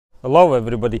Hello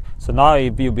everybody. So now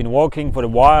if you've been walking for a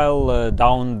while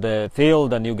down the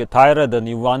field and you get tired and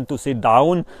you want to sit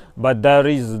down, but there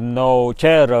is no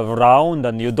chair around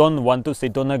and you don't want to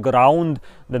sit on the ground,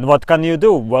 then what can you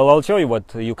do? Well, I'll show you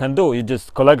what you can do. You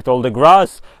just collect all the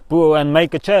grass and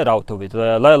make a chair out of it.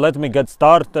 Let me get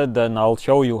started and I'll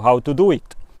show you how to do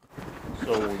it.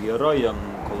 So here I am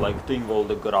collecting all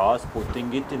the grass,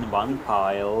 putting it in one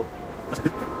pile.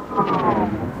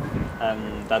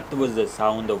 And that was the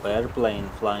sound of airplane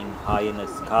flying high in the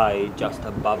sky just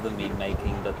above me,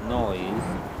 making that noise.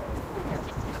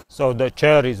 So the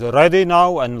chair is ready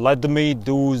now, and let me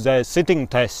do the sitting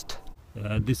test.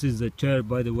 This is the chair,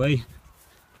 by the way,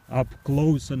 up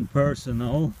close and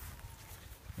personal.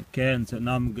 Okay, and so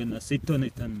now I'm gonna sit on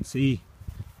it and see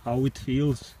how it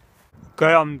feels.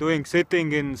 Okay, I'm doing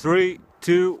sitting in 3,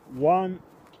 2, 1.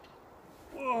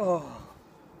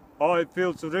 Oh, it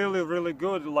feels really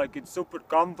good, like it's super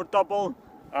comfortable,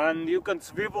 and you can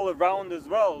swivel around as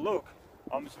well. Look,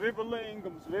 I'm swiveling,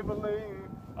 I'm swiveling,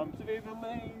 I'm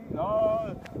swiveling,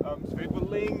 oh, I'm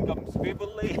swiveling, I'm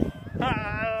swiveling.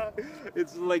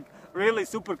 It's like really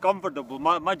super comfortable,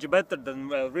 much better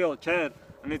than a real chair,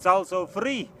 and it's also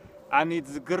free, and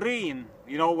it's green,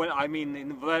 you know, when I mean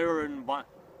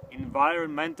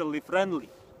environmentally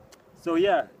friendly. So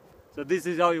yeah, so this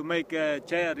is how you make a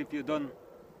chair if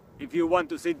you want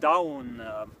to sit down,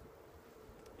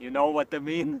 you know what I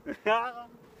mean?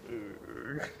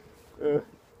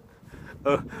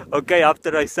 Okay,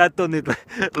 after I sat on it,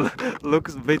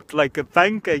 looks a bit like a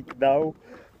pancake now.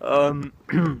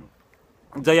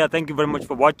 So yeah, thank you very much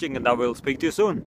for watching, and I will speak to you soon.